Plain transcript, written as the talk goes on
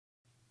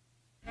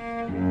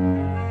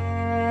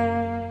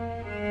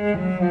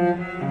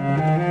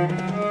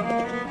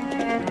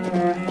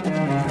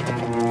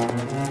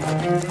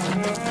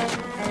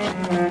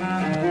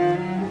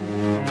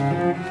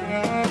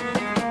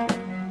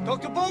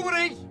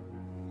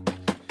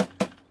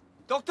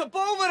Dr.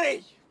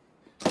 Bovary!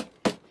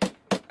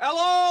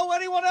 Hello,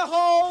 anyone at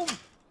home?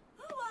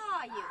 Who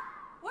are you?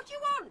 What do you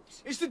want?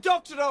 Is the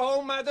doctor at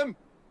home, madam?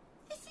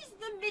 This is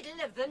the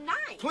middle of the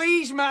night.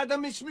 Please,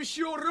 madam, it's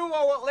Monsieur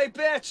Rouault at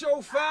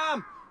Betrayal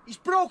farm. He's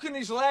broken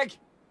his leg.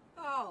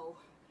 Oh,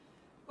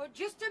 well,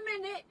 just a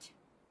minute.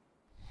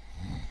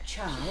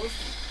 Charles?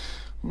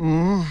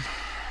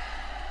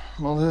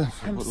 Mother,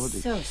 I'm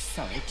so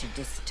sorry to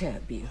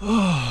disturb you.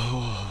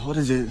 Oh, what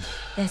is it?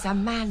 There's a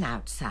man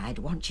outside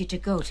wants you to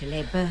go to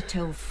Les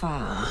Bertaux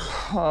farm.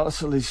 Oh,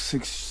 that's at least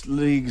 6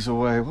 leagues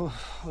away.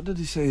 What did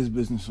he say his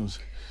business was?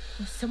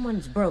 Well,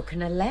 someone's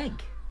broken a leg.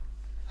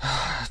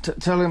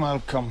 Tell him I'll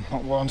come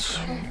at once.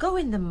 Well, go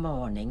in the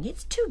morning.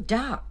 It's too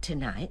dark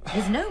tonight.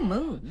 There's no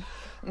moon.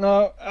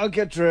 No, I'll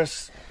get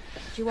dressed.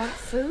 Do you want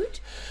food?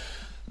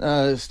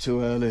 No, it's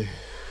too early.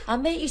 I'll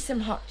make you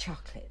some hot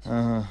chocolate.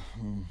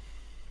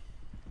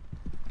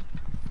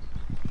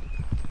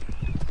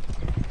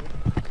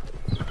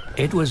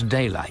 It was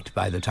daylight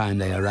by the time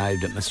they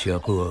arrived at Monsieur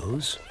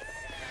Rouault's.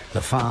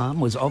 The farm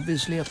was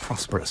obviously a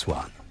prosperous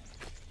one.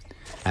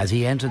 As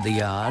he entered the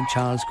yard,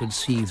 Charles could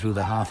see through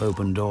the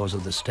half-open doors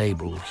of the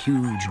stable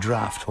huge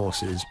draught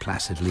horses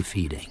placidly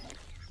feeding.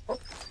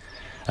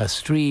 A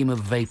stream of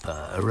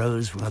vapour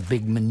arose from a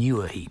big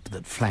manure heap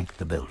that flanked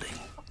the building.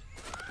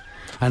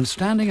 And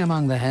standing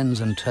among the hens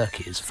and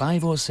turkeys,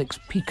 5 or 6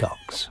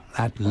 peacocks,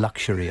 that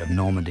luxury of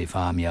Normandy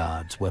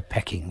farmyards, were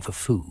pecking for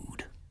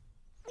food.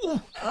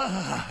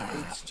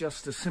 It's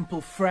just a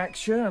simple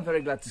fracture, I'm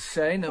very glad to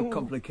say. No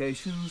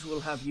complications. We'll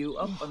have you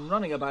up and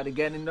running about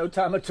again in no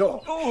time at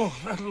all. Oh,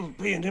 that'll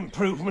be an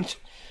improvement.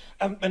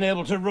 I haven't been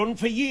able to run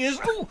for years.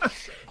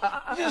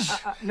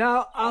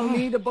 Now, I'll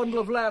need a bundle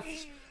of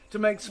laughs to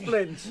make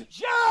splints.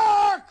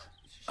 Jack!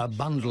 A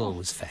bundle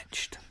was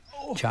fetched.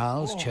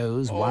 Charles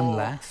chose one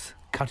lath,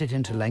 cut it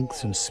into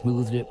lengths and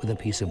smoothed it with a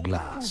piece of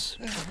glass,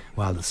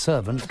 while the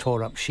servant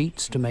tore up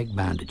sheets to make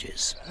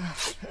bandages.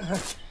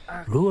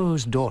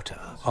 Rouault's daughter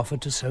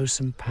offered to sew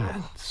some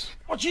pads.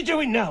 What you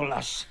doing now,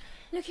 lass?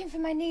 Looking for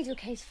my needle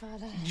case,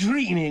 Father.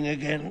 Dreaming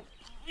again.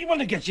 You want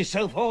to get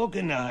yourself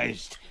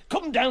organised.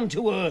 Come down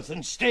to earth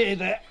and stay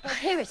there. Well,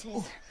 here it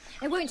is.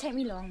 It won't take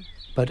me long.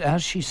 But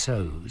as she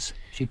sews,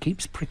 she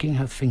keeps pricking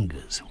her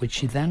fingers, which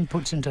she then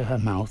puts into her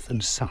mouth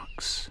and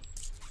sucks.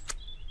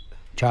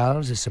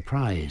 Charles is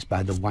surprised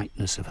by the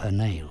whiteness of her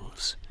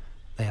nails.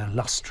 They are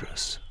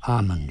lustrous,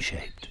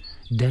 almond-shaped,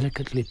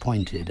 delicately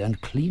pointed and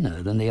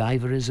cleaner than the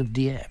ivories of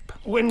Dieppe.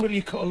 When will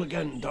you call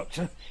again,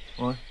 Doctor?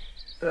 What?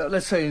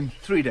 Let's say in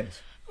 3 days.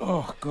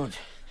 Oh, good.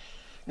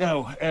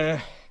 Now,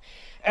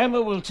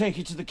 Emma will take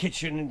you to the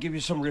kitchen and give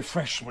you some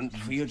refreshment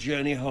for your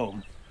journey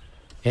home.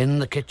 In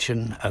the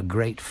kitchen, a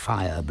great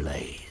fire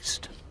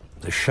blazed.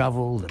 The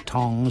shovel, the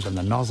tongs, and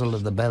the nozzle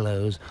of the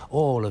bellows,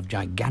 all of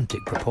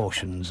gigantic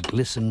proportions,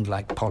 glistened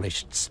like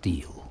polished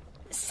steel.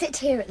 Sit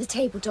here at the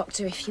table,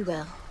 Doctor, if you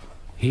will.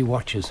 He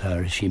watches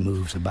her as she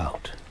moves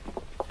about.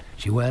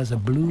 She wears a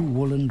blue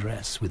woolen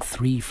dress with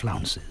 3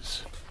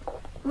 flounces.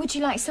 Would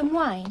you like some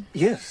wine?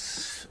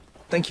 Yes,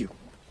 thank you.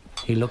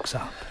 He looks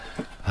up.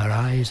 Her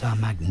eyes are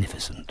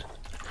magnificent.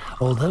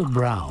 Although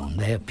brown,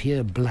 they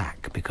appear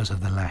black because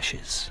of the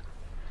lashes.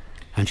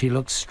 And she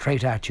looks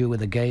straight at you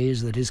with a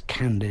gaze that is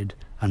candid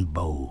and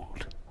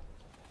bold.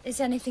 Is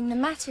anything the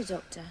matter,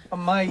 Doctor?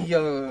 My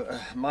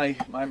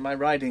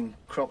riding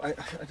crop,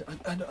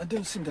 I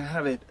don't seem to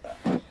have it.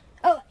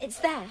 Oh, it's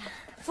there,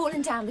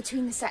 fallen down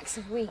between the sacks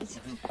of wheat.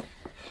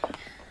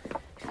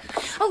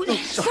 Oh,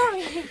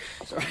 sorry.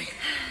 Sorry.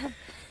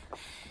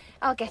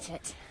 I'll get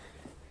it.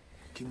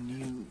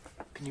 Can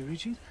you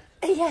reach it?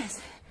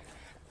 Yes.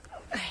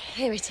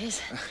 Here it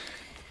is.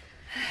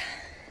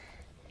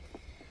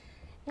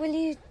 Will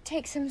you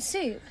take some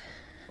soup?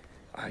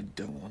 I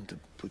don't want to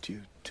put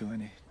you to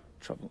any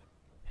trouble.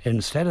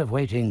 Instead of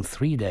waiting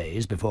 3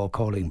 days before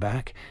calling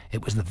back,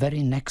 it was the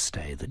very next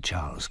day that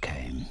Charles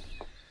came.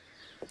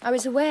 I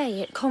was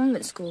away at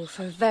convent school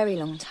for a very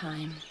long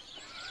time.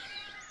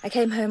 I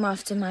came home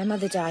after my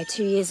mother died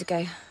 2 years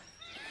ago.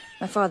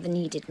 My father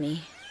needed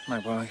me. My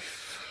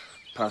wife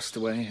passed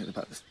away at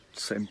about the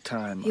same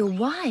time. Your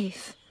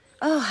wife?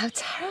 Oh, how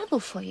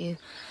terrible for you.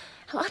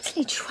 How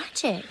utterly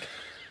tragic.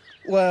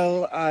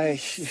 Well,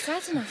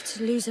 Sad enough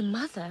to lose a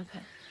mother,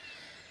 but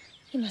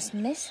you must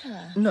miss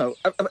her. No,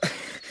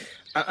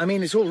 I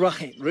mean, it's all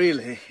right,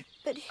 really.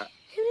 But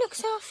who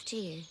looks after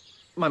you?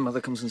 My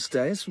mother comes and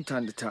stays from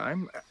time to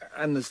time,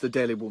 and there's the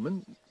daily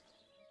woman.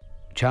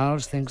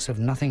 Charles thinks of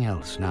nothing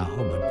else now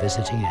but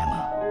visiting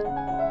Emma.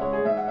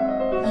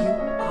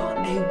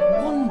 You are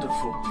a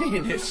wonderful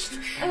pianist.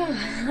 Oh,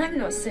 I'm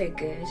not so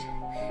good,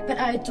 but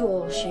I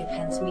adore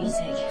Chopin's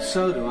music.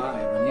 So do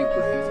I when you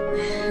play it.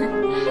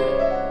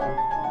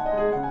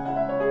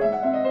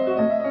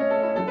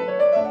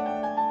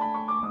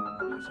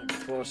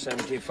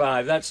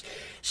 475. That's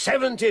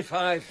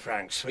 75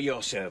 francs for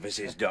your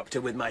services,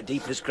 Doctor, with my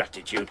deepest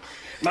gratitude.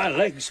 My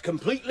leg's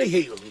completely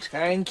healed.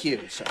 Thank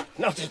you, sir.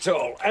 Not at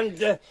all.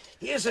 And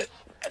here's a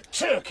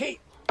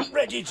turkey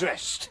ready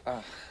dressed.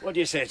 What do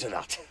you say to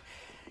that?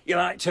 You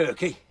like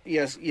turkey?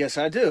 Yes,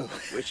 I do.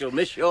 We shall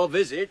miss your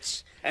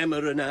visits, Emma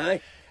and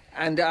I.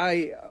 And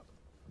I...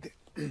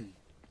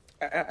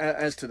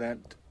 as to that...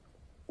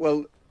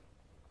 Well...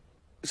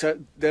 So,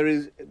 there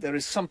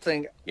is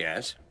something...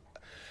 Yes?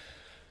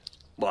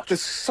 What?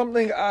 There's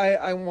something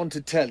I want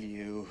to tell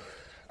you,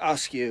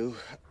 ask you,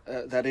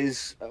 that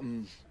is,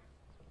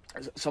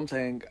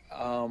 something,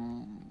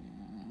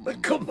 Well,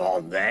 come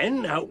on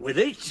then, out with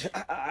it.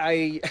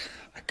 I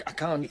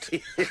can't...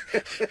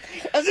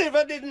 As if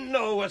I didn't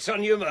know what's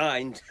on your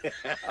mind.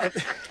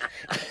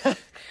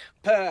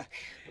 Per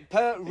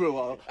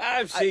Rouault...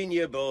 I've seen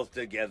you both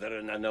together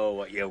and I know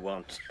what you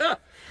want.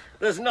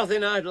 There's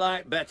nothing I'd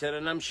like better,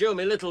 and I'm sure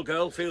my little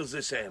girl feels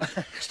the same.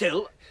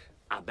 Still,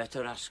 I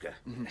better ask her.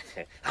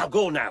 I'll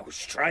go now,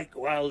 strike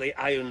while the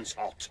iron's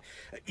hot.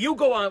 You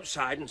go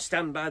outside and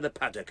stand by the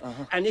paddock,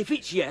 and if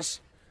it's yes,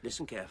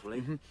 listen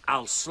carefully,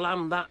 I'll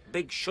slam that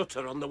big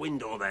shutter on the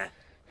window there.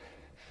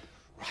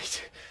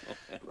 Right.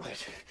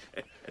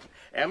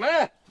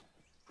 Emma!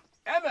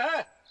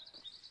 Emma!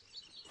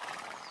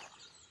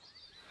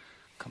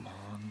 Come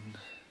on.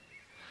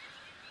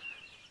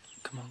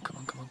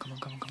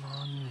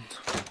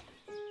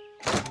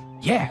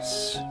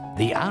 Yes,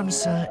 the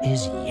answer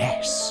is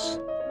yes.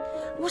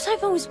 What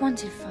I've always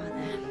wanted, Father,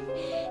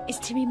 is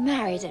to be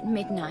married at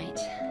midnight.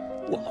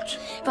 What?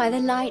 By the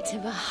light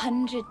of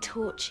 100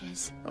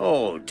 torches.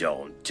 Oh,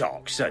 don't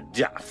talk so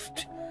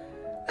daft.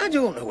 I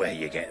don't know where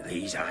you get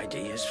these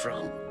ideas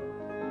from.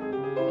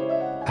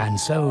 And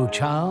so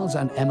Charles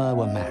and Emma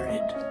were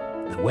married.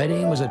 The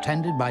wedding was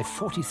attended by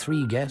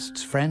 43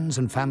 guests, friends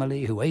and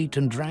family who ate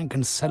and drank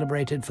and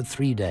celebrated for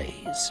 3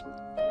 days.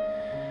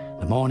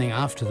 The morning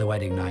after the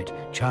wedding night,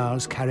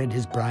 Charles carried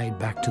his bride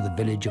back to the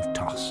village of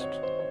Tostes.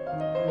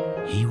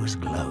 He was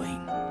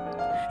glowing.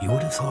 You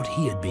would have thought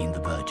he had been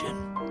the virgin,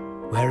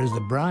 whereas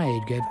the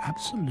bride gave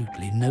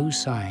absolutely no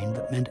sign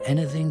that meant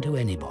anything to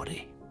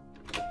anybody.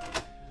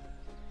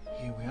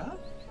 Here we are.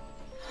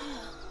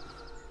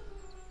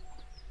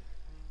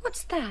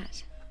 What's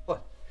that?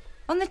 What?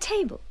 On the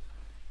table.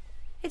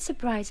 It's a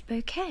bride's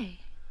bouquet.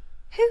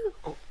 Who?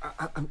 Oh,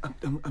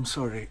 I'm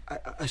sorry.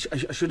 I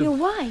should have... Your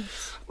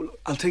wife. Well,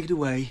 I'll take it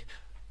away.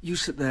 You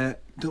sit there.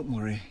 Don't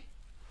worry.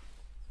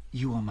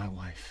 You are my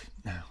wife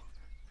now.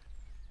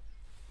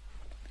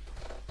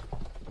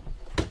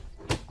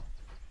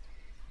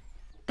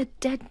 A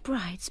dead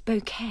bride's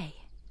bouquet.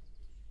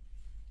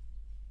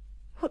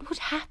 What would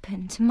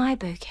happen to my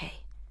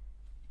bouquet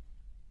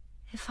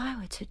if I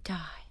were to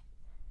die?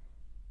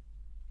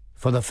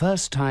 For the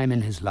first time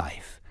in his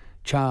life,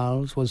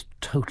 Charles was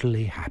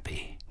totally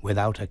happy,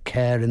 without a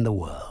care in the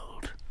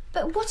world.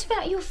 But what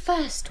about your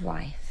first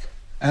wife?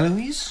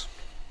 Eloise,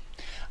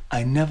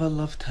 I never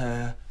loved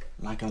her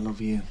like I love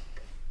you.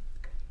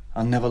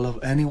 I'll never love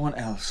anyone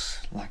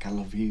else like I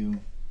love you,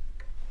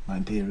 my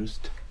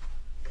dearest.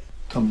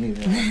 Come here.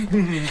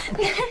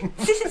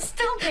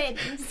 Stop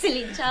it,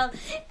 silly child.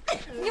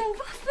 You're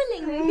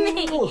ruffling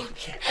me.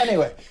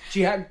 Anyway,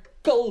 she had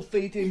cold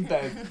feet in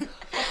bed.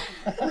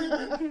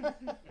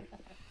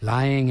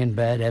 Lying in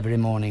bed every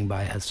morning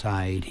by her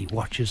side, he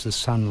watches the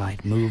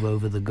sunlight move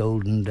over the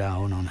golden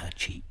down on her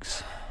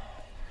cheeks.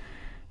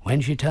 When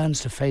she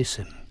turns to face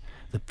him,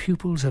 the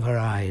pupils of her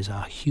eyes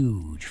are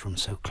huge from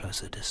so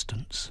close a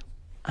distance.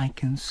 I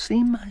can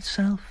see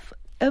myself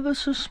ever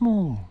so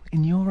small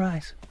in your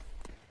eyes.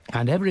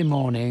 And every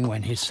morning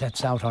when he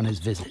sets out on his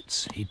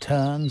visits, he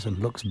turns and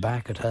looks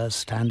back at her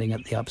standing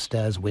at the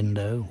upstairs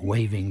window,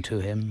 waving to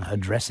him, her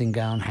dressing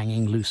gown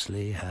hanging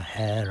loosely, her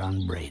hair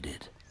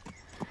unbraided.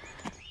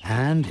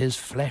 And his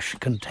flesh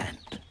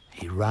content,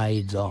 he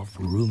rides off,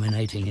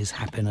 ruminating his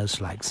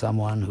happiness like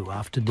someone who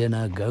after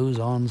dinner goes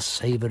on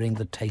savouring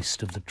the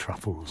taste of the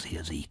truffles he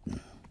has eaten.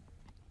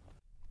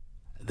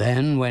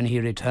 Then, when he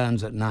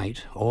returns at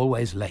night,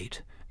 always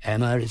late,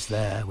 Emma is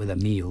there with a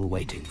meal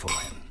waiting for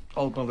him.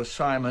 Old Mother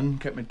Simon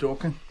kept me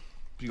talking.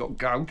 She got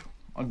gout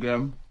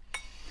again.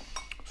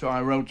 So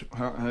I wrote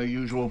her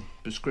usual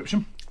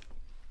prescription.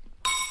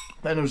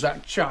 Then there was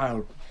that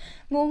child.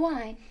 More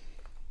wine?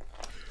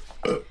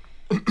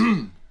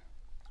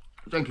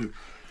 Thank you.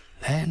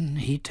 Then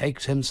he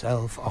takes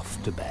himself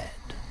off to bed.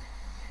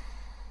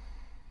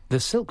 The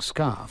silk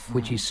scarf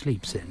which he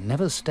sleeps in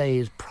never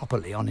stays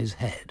properly on his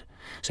head,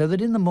 so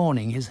that in the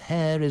morning his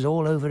hair is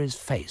all over his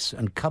face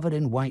and covered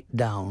in white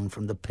down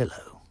from the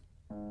pillow.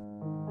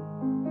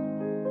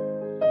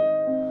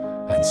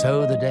 And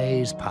so the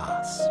days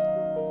pass,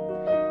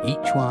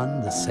 each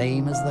one the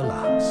same as the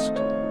last.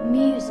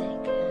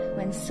 Music,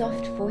 when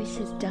soft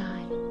voices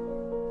die,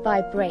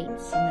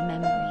 vibrates in the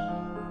memory.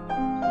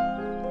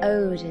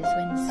 Odours,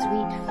 when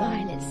sweet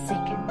violets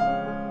sicken,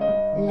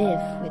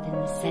 live within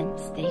the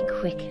sense they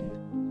quicken.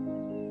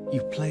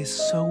 You play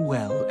so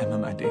well, Emma,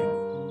 my dear.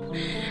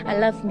 I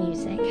love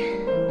music.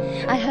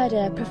 I heard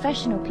a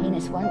professional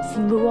pianist once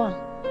in Rouault.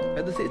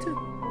 At the theatre?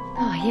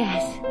 Oh,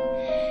 yes.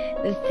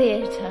 The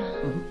theatre.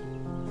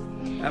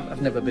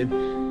 I've never been.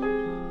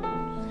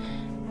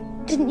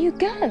 Didn't you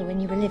go when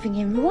you were living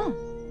in Rouen?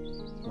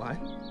 Why?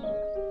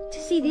 To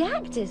see the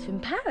actors from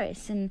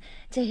Paris and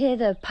to hear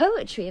the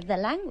poetry of their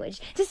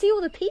language, to see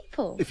all the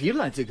people. If you'd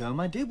like to go,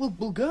 my dear, we'll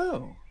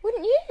go.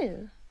 Wouldn't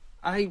you?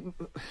 I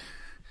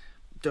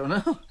don't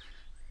know.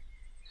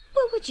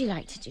 What would you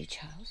like to do,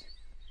 Charles?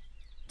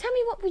 Tell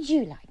me, what would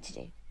you like to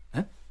do?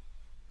 Huh?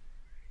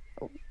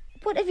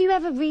 What have you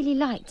ever really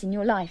liked in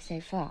your life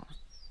so far?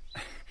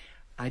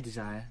 I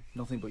desire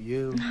nothing but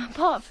you.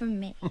 Apart from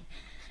me.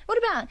 What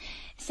about,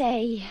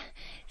 say,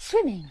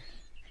 swimming?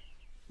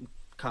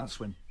 Can't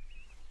swim.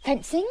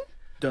 Fencing?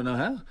 Don't know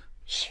how.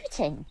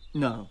 Shooting?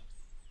 No.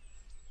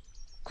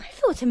 I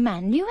thought a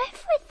man knew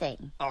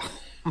everything. Oh,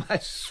 my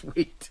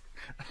sweet.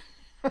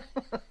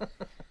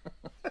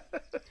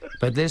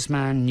 But this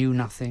man knew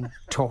nothing,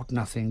 taught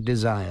nothing,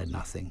 desired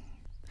nothing.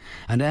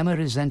 And Emma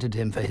resented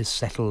him for his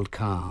settled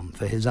calm,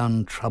 for his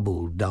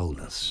untroubled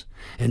dullness.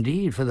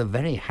 Indeed, for the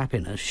very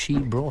happiness she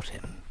brought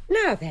him.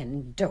 Now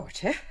then,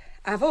 daughter,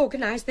 I've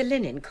organised the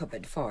linen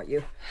cupboard for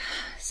you.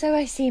 So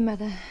I see,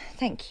 Mother.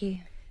 Thank you.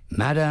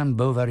 Madame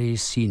Bovary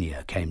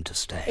Senior came to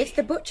stay. It's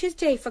the butcher's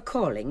day for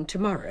calling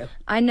tomorrow.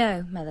 I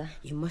know, Mother.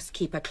 You must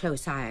keep a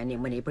close eye on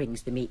him when he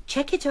brings the meat.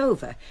 Check it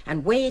over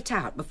and weigh it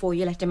out before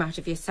you let him out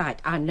of your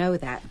sight. I know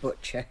that,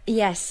 butcher.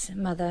 Yes,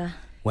 Mother.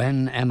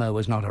 When Emma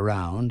was not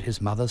around,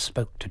 his mother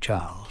spoke to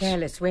Charles.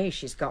 Careless way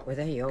she's got with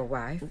her, your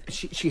wife.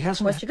 She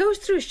hasn't... Well, she goes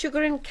through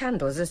sugar and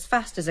candles as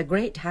fast as a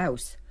great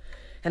house.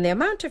 And the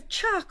amount of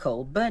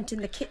charcoal burnt in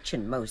the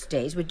kitchen most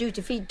days would do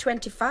to feed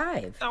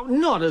 25. Oh,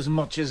 not as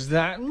much as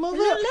that, Mother.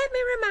 Now, let me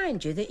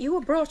remind you that you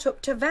were brought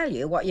up to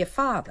value what your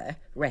father,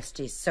 rest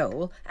his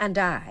soul, and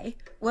I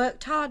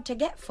worked hard to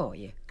get for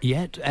you.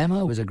 Yet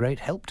Emma was a great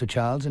help to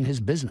Charles in his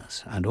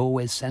business and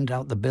always sent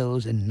out the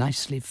bills in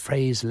nicely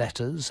phrased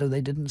letters so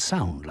they didn't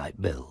sound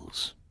like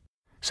bills.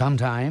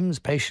 Sometimes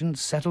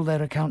patients settled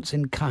their accounts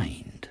in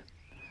kind.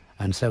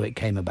 And so it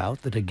came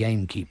about that a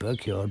gamekeeper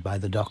cured by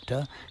the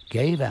doctor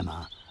gave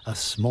Emma a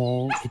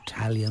small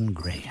Italian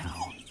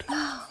greyhound.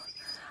 Oh,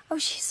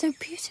 she's so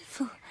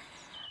beautiful.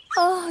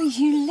 Oh,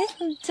 you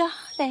little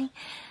darling.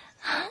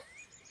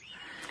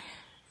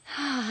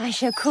 I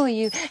shall call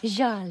you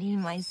Jarly,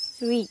 my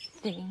sweet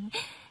thing.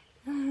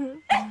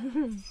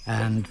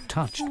 And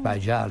touched by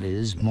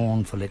Jarly's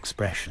mournful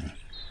expression,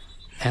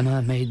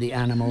 Emma made the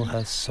animal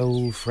her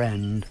sole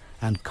friend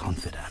and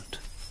confidant.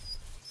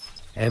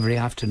 Every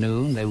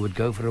afternoon they would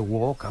go for a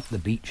walk up the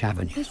beach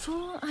avenue.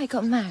 Before I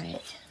got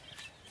married,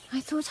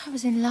 I thought I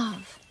was in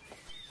love.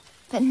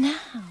 But now,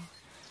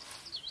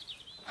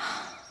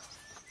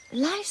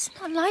 life's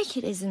not like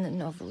it is in the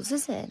novels,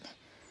 is it?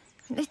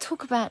 They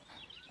talk about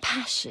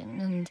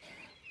passion and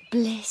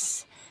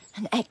bliss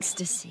and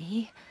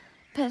ecstasy,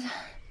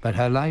 but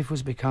her life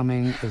was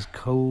becoming as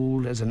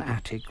cold as an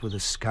attic with a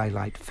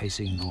skylight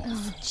facing north.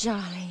 Oh,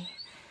 Charlie,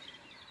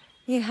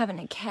 you haven't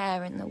a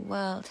care in the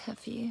world,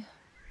 have you?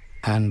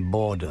 And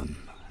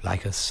boredom,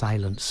 like a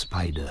silent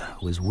spider,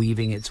 was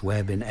weaving its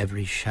web in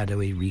every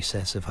shadowy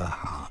recess of her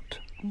heart.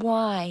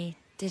 Why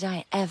did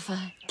I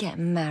ever get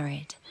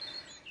married?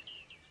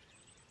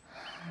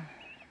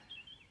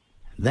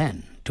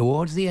 Then,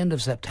 towards the end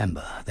of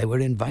September, they were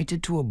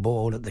invited to a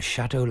ball at the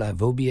Château La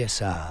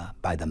Vaubyessard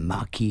by the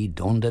Marquis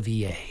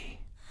d'Andevillers.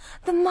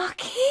 The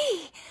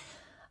Marquis!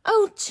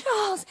 Oh,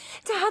 Charles,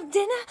 to have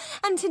dinner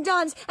and to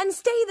dance and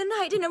stay the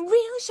night in a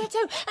real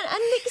chateau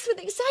and mix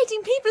with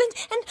exciting people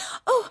and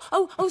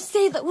oh,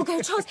 say that we'll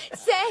go, Charles.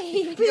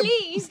 Say,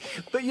 please.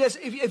 But yes,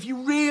 if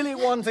you really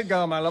want to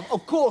go, my love,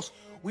 of course,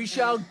 we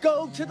shall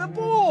go to the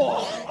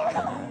ball.